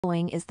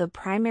following is the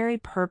primary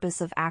purpose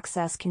of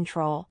access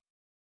control?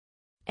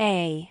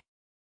 A.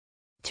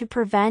 To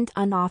prevent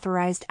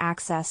unauthorized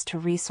access to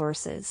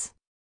resources.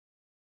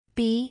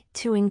 B.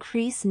 To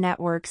increase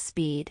network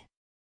speed.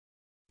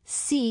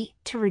 C.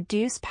 To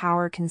reduce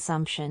power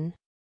consumption.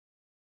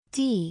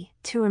 D.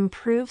 To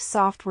improve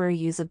software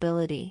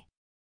usability.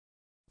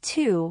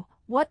 2.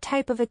 What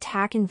type of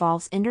attack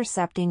involves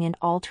intercepting and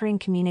altering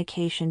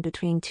communication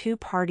between two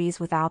parties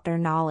without their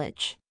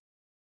knowledge?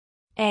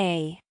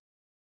 A.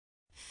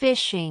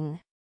 Phishing.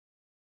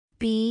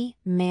 B.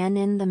 Man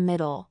in the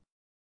middle.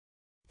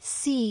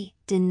 C.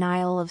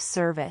 Denial of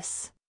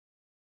service.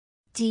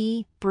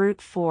 D.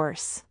 Brute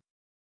force.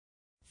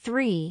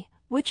 3.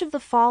 Which of the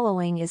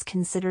following is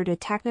considered a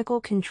technical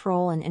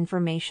control in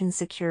information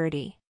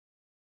security?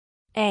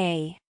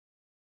 A.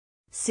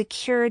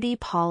 Security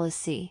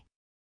policy.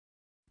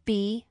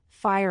 B.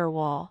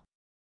 Firewall.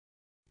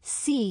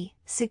 C.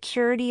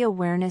 Security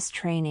awareness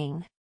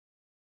training.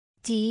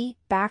 D.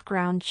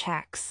 Background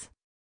checks.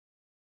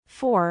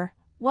 4.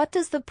 What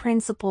does the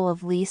principle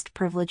of least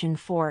privilege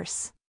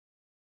enforce?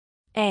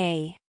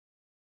 A.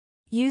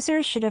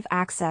 Users should have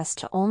access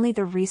to only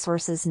the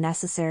resources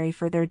necessary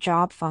for their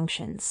job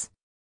functions.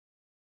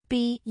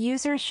 B.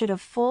 Users should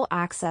have full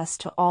access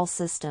to all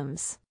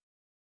systems.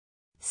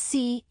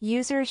 C.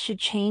 Users should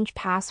change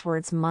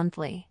passwords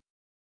monthly.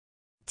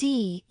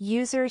 D.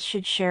 Users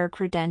should share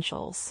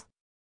credentials.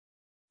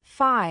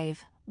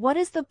 5. What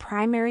is the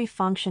primary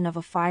function of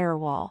a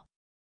firewall?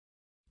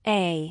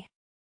 A.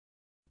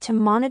 To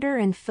monitor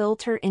and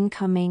filter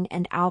incoming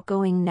and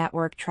outgoing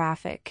network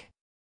traffic.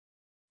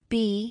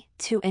 B.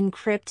 To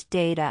encrypt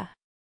data.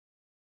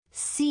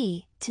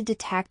 C. To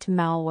detect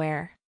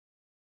malware.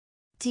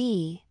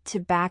 D. To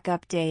back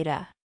up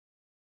data.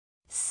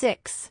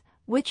 6.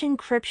 Which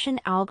encryption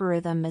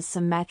algorithm is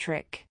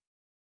symmetric?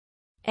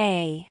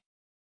 A.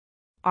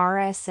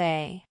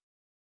 RSA.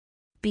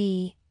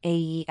 B.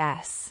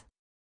 AES.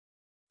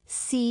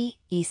 C.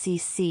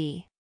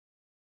 ECC.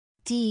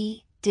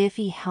 D.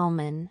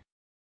 Diffie-Hellman.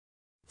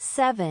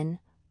 7.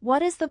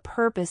 What is the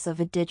purpose of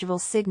a digital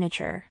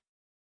signature?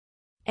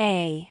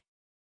 A.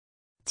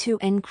 To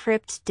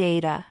encrypt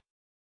data.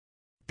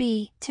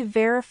 B. To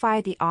verify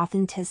the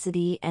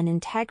authenticity and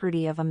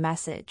integrity of a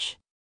message.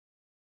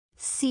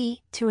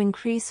 C. To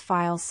increase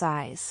file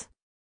size.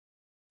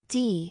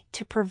 D.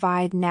 To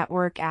provide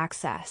network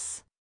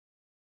access.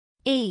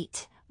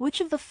 8. Which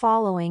of the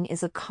following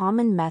is a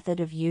common method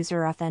of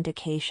user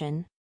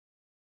authentication?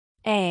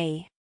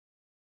 A.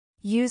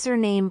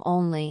 Username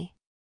only.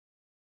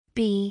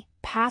 B.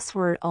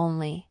 Password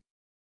only.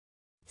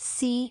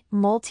 C.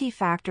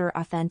 Multi-factor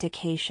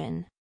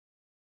authentication.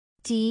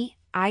 D.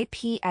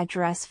 IP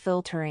address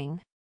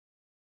filtering.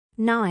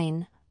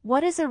 9.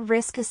 What is a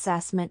risk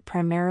assessment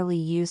primarily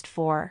used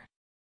for?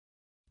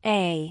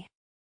 A.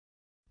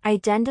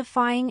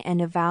 Identifying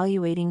and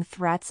evaluating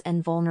threats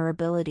and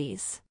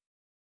vulnerabilities.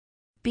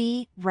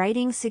 B.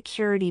 Writing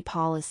security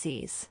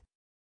policies.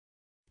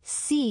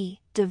 C.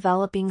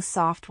 Developing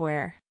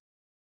software.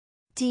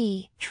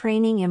 D.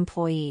 Training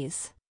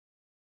employees.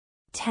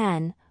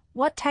 10.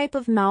 What type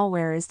of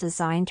malware is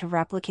designed to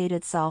replicate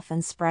itself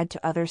and spread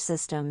to other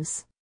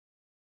systems?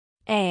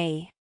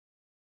 A.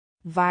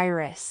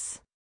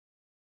 Virus.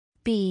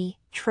 B.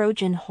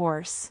 Trojan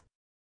horse.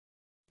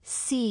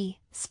 C.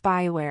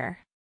 Spyware.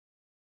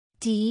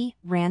 D.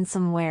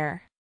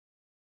 Ransomware.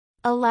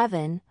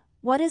 11.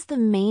 What is the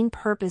main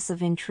purpose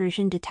of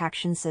intrusion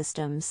detection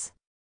systems?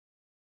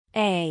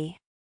 A.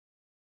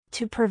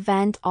 To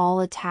prevent all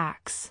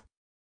attacks.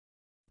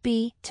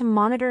 B. To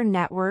monitor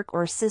network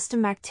or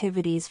system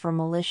activities for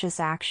malicious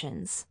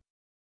actions.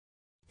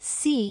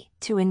 C.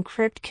 To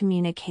encrypt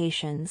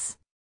communications.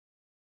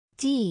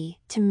 D.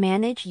 To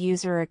manage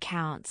user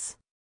accounts.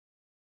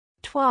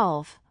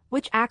 12.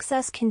 Which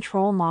access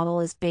control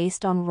model is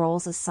based on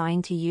roles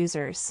assigned to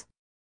users?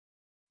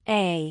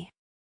 A.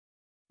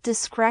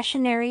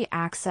 Discretionary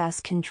access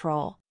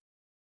control.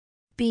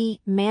 B.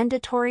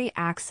 Mandatory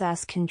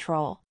access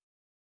control.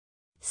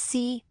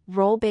 C.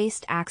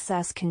 Role-based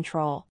access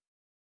control.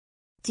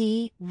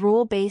 D.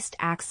 Rule-based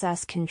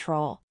access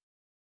control.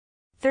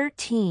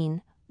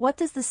 13. What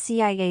does the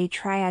CIA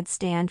triad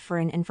stand for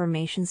in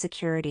information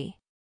security?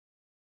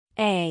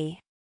 A.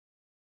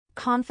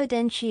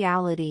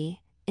 Confidentiality,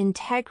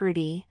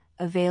 integrity,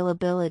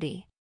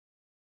 availability.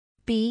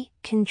 B.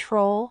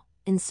 Control,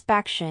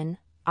 inspection,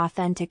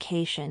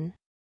 authentication.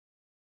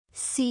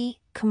 C.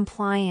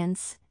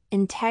 Compliance,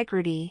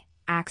 integrity,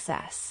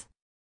 access.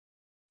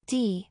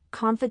 D.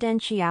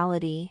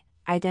 Confidentiality,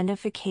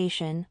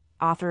 identification,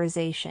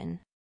 authorization.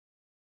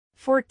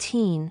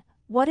 14.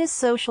 What is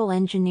social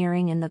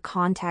engineering in the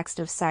context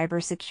of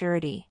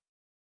cybersecurity?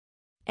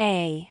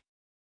 A.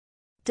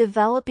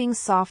 Developing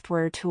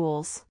software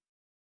tools.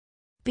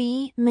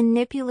 B.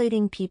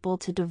 Manipulating people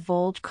to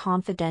divulge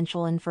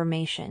confidential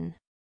information.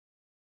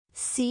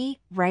 C.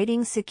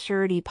 Writing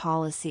security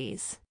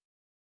policies.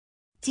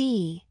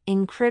 D.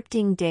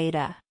 Encrypting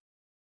data.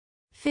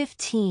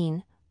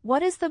 15.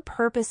 What is the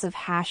purpose of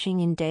hashing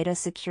in data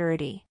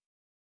security?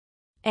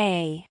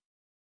 A.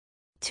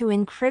 To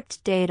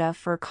encrypt data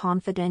for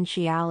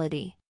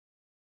confidentiality.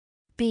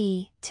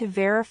 B. To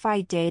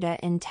verify data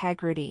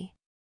integrity.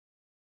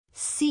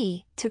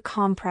 C. To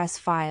compress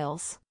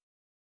files.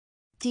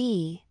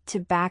 D. To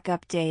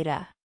backup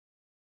data.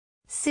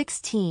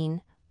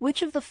 16.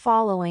 Which of the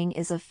following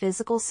is a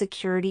physical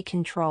security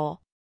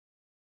control?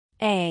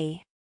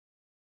 A.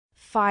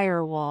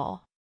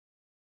 Firewall.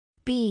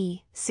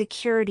 B.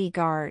 Security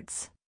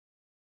guards.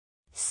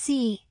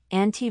 C.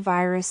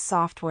 Antivirus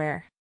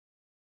software.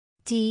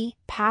 D.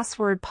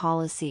 Password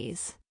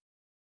policies.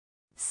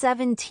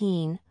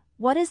 17.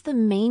 What is the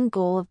main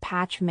goal of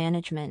patch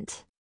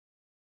management?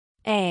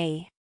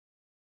 A.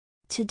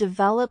 To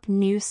develop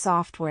new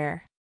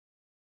software.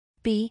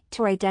 B.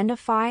 To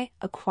identify,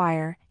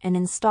 acquire, and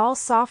install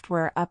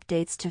software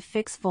updates to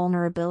fix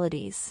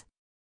vulnerabilities.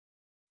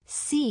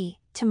 C.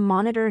 To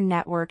monitor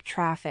network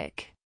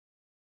traffic.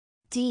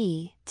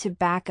 D. To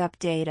backup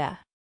data.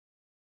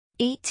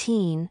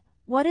 18.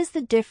 What is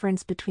the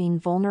difference between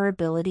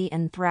vulnerability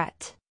and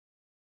threat?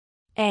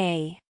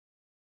 A.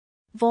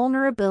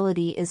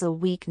 Vulnerability is a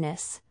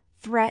weakness,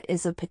 threat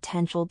is a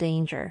potential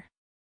danger.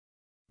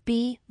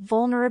 B.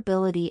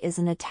 Vulnerability is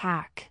an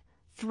attack,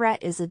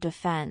 threat is a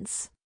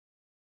defense.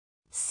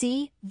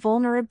 C.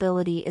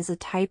 Vulnerability is a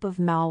type of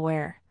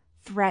malware,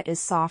 threat is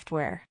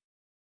software.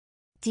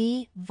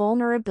 D.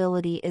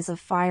 Vulnerability is a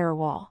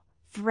firewall,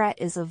 threat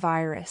is a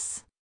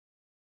virus.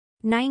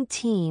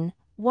 19.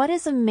 What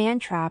is a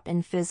mantrap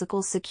in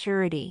physical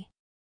security?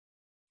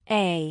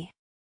 A.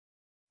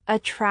 A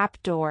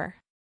trapdoor.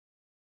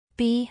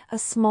 B. A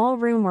small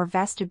room or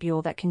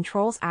vestibule that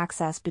controls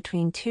access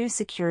between two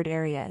secured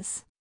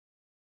areas.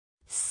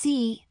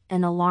 C.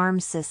 An alarm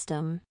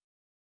system.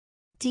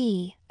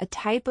 D. A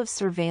type of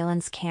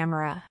surveillance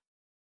camera.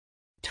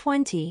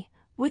 20.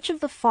 Which of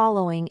the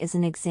following is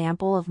an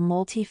example of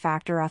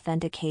multi-factor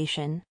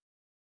authentication?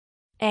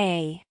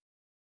 A.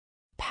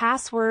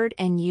 Password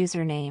and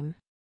username.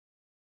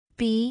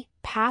 B.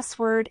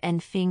 Password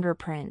and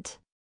fingerprint.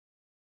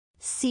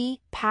 C.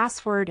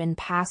 Password and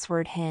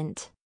password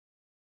hint.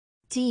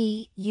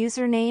 D.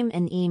 Username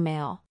and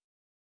email.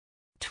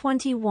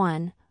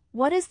 21.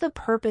 What is the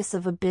purpose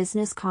of a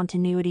business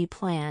continuity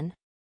plan?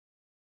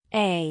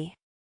 A.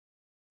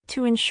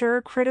 To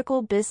ensure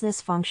critical business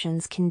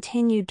functions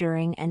continue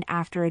during and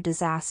after a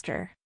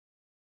disaster.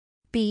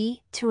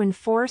 B. To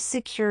enforce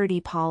security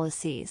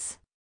policies.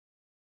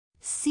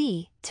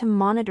 C. To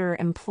monitor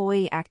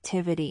employee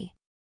activity.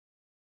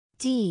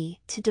 D.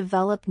 To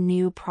develop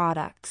new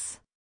products.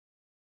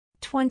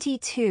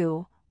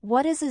 22.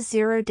 What is a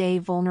zero-day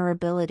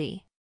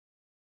vulnerability?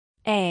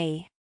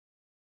 A.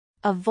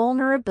 A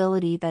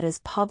vulnerability that is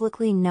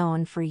publicly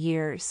known for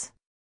years.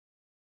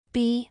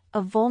 B.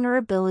 A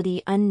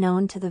vulnerability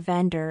unknown to the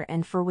vendor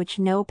and for which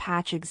no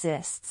patch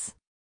exists.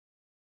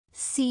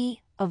 C.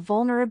 A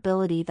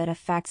vulnerability that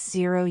affects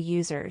 0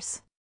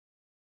 users.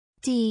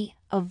 D.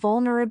 A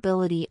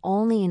vulnerability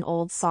only in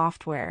old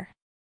software.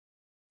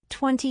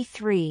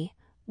 23.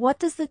 What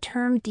does the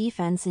term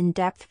defense in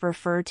depth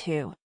refer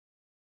to?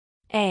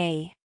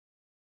 A.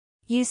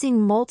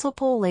 Using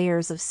multiple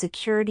layers of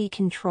security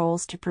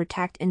controls to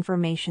protect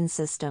information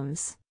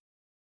systems.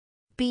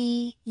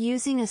 B.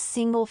 Using a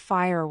single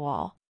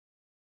firewall.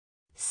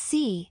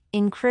 C.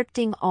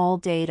 Encrypting all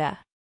data.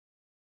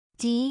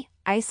 D.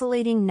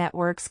 Isolating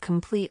networks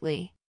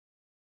completely.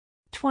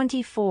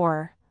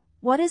 24.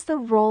 What is the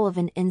role of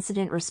an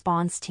incident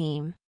response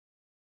team?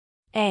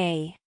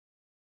 A.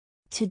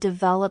 To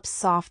develop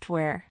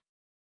software.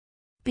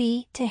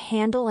 B. To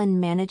handle and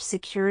manage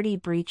security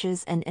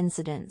breaches and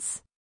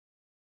incidents.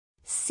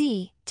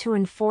 C. To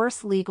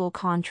enforce legal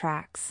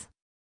contracts.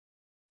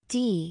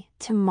 D.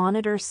 To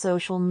monitor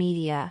social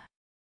media.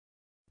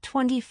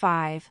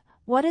 25.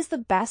 What is the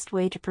best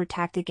way to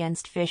protect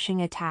against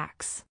phishing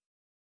attacks?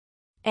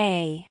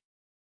 A.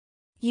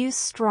 Use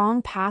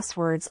strong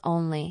passwords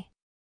only.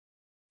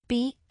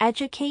 B.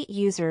 Educate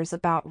users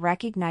about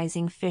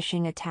recognizing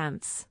phishing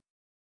attempts.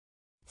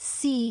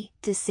 C.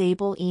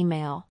 Disable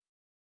email.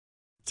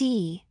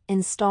 D.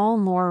 Install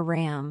more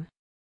RAM.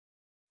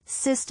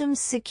 Systems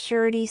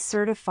Security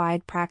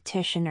Certified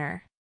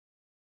Practitioner.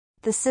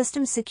 The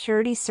Systems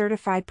Security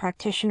Certified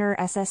Practitioner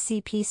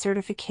SSCP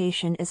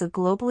certification is a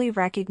globally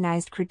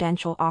recognized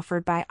credential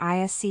offered by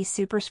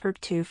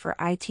ISC2 for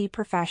IT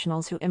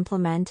professionals who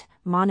implement,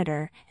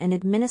 monitor, and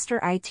administer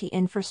IT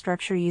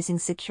infrastructure using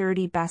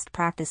security best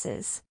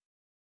practices.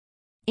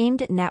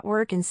 Aimed at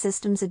network and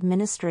systems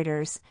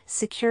administrators,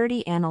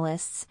 security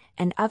analysts,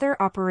 and other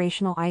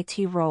operational IT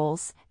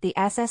roles, the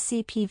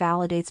SSCP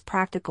validates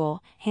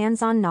practical,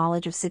 hands-on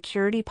knowledge of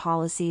security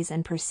policies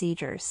and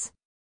procedures.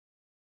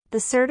 The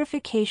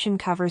certification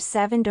covers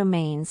 7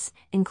 domains,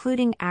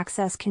 including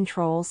access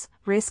controls,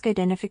 risk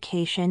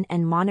identification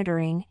and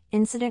monitoring,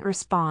 incident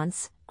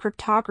response,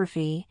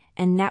 cryptography,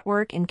 and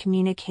network and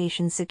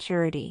communication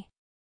security.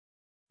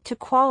 To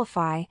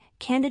qualify,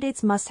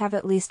 candidates must have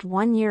at least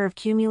 1 year of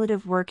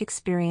cumulative work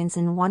experience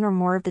in one or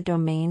more of the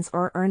domains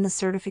or earn the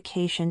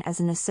certification as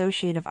an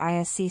associate of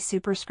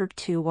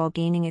ISC2 while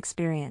gaining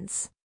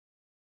experience.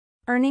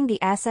 Earning the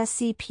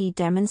SSCP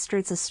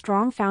demonstrates a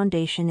strong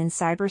foundation in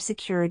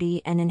cybersecurity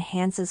and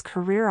enhances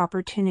career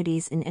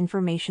opportunities in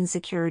information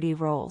security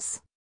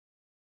roles.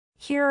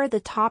 Here are the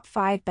top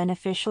 5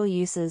 beneficial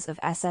uses of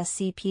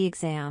SSCP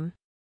exam.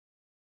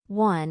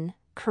 1.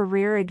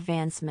 Career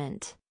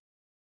advancement.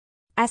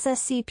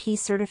 SSCP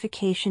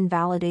certification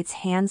validates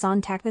hands-on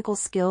technical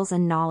skills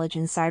and knowledge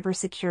in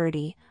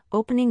cybersecurity,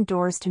 opening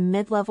doors to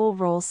mid-level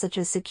roles such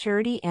as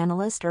security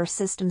analyst or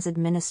systems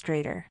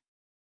administrator.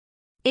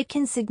 It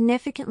can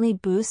significantly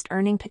boost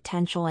earning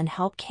potential and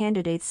help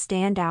candidates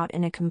stand out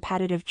in a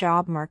competitive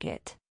job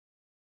market.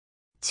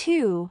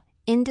 2.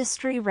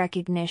 Industry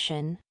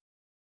recognition.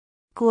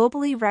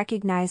 Globally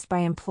recognized by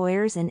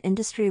employers and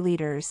industry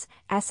leaders,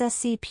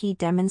 SSCP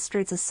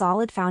demonstrates a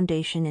solid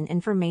foundation in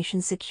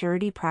information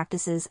security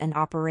practices and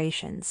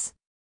operations.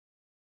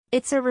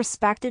 It's a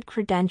respected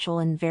credential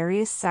in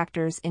various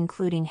sectors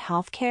including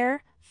healthcare,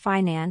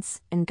 finance,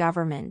 and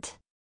government.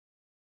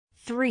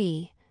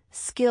 3.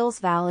 Skills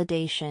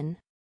validation.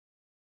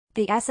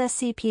 The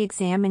SSCP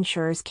exam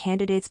ensures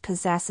candidates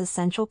possess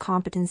essential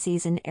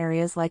competencies in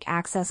areas like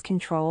access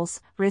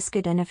controls, risk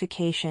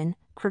identification,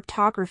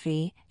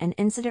 cryptography, and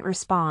incident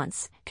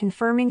response,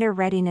 confirming their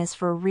readiness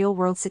for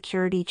real-world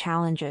security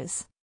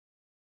challenges.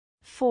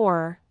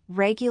 4.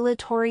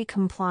 Regulatory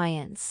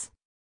compliance.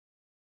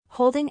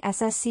 Holding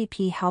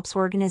SSCP helps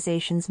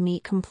organizations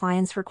meet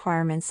compliance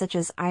requirements such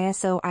as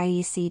ISO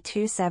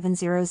IEC2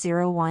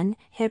 7001,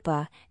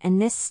 HIPAA,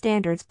 and NIST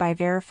standards by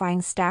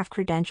verifying staff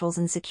credentials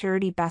and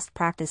security best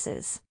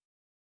practices.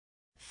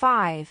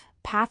 5.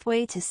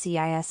 Pathway to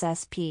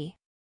CISSP.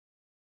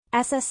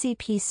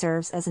 SSCP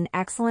serves as an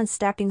excellent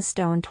stepping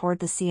stone toward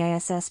the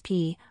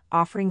CISSP,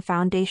 offering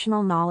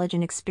foundational knowledge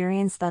and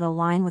experience that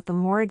align with the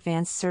more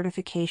advanced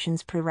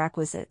certification's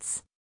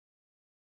prerequisites.